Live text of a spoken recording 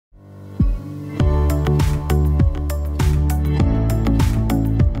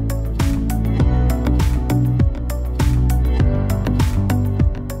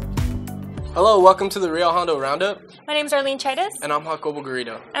Hello, welcome to the Rio Hondo Round Up. My name is Arlene Chaides. And I'm Jacobo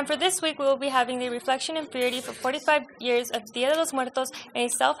Garrido. And for this week, we will be having the Reflection and Purity for 45 years of Dia de los Muertos and a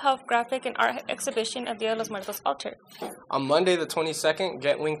self-help graphic and art exhibition of Dia de los Muertos altar. On Monday the 22nd,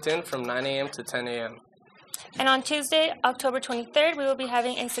 get linked in from 9 a.m. to 10 a.m. And on Tuesday, October 23rd, we will be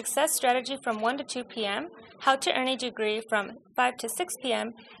having a success strategy from 1 to 2 p.m., how to earn a degree from 5 to 6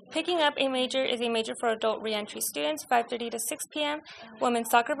 p.m., picking up a major is a major for adult reentry students, 5:30 to 6 p.m., women's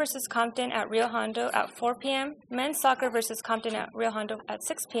soccer versus Compton at Rio Hondo at 4 p.m., men's soccer versus Compton at Rio Hondo at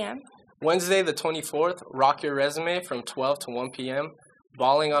 6 p.m. Wednesday the 24th, rock your resume from 12 to 1 p.m.,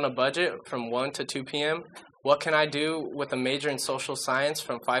 balling on a budget from 1 to 2 p.m., what can I do with a major in social science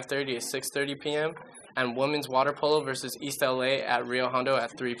from 5:30 to 6:30 p.m., and women's water polo versus East LA at Rio Hondo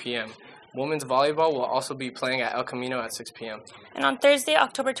at 3 p.m. Women's volleyball will also be playing at El Camino at 6 p.m. And on Thursday,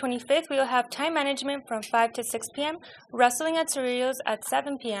 October 25th, we will have time management from 5 to 6 p.m., wrestling at Cerrillos at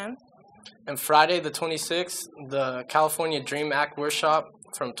 7 p.m. And Friday the 26th, the California Dream Act workshop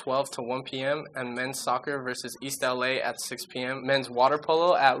from 12 to 1 p.m. and men's soccer versus East LA at 6 p.m. Men's water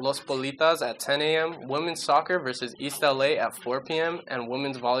polo at Los Politas at 10 a.m. Women's soccer versus East LA at 4 p.m. and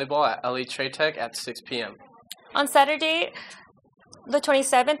women's volleyball at LA Trade Tech at 6 p.m. On Saturday, the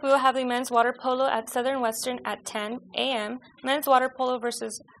 27th, we will have the men's water polo at Southern Western at 10 a.m., men's water polo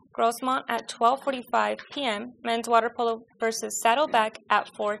versus Grossmont at 12:45 p.m., men's water polo versus Saddleback at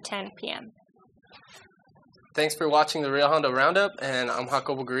 4:10 p.m. Thanks for watching the Rio Hondo Roundup, and I'm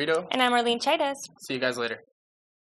Jacobo Garrido. And I'm Arlene Chaides. See you guys later.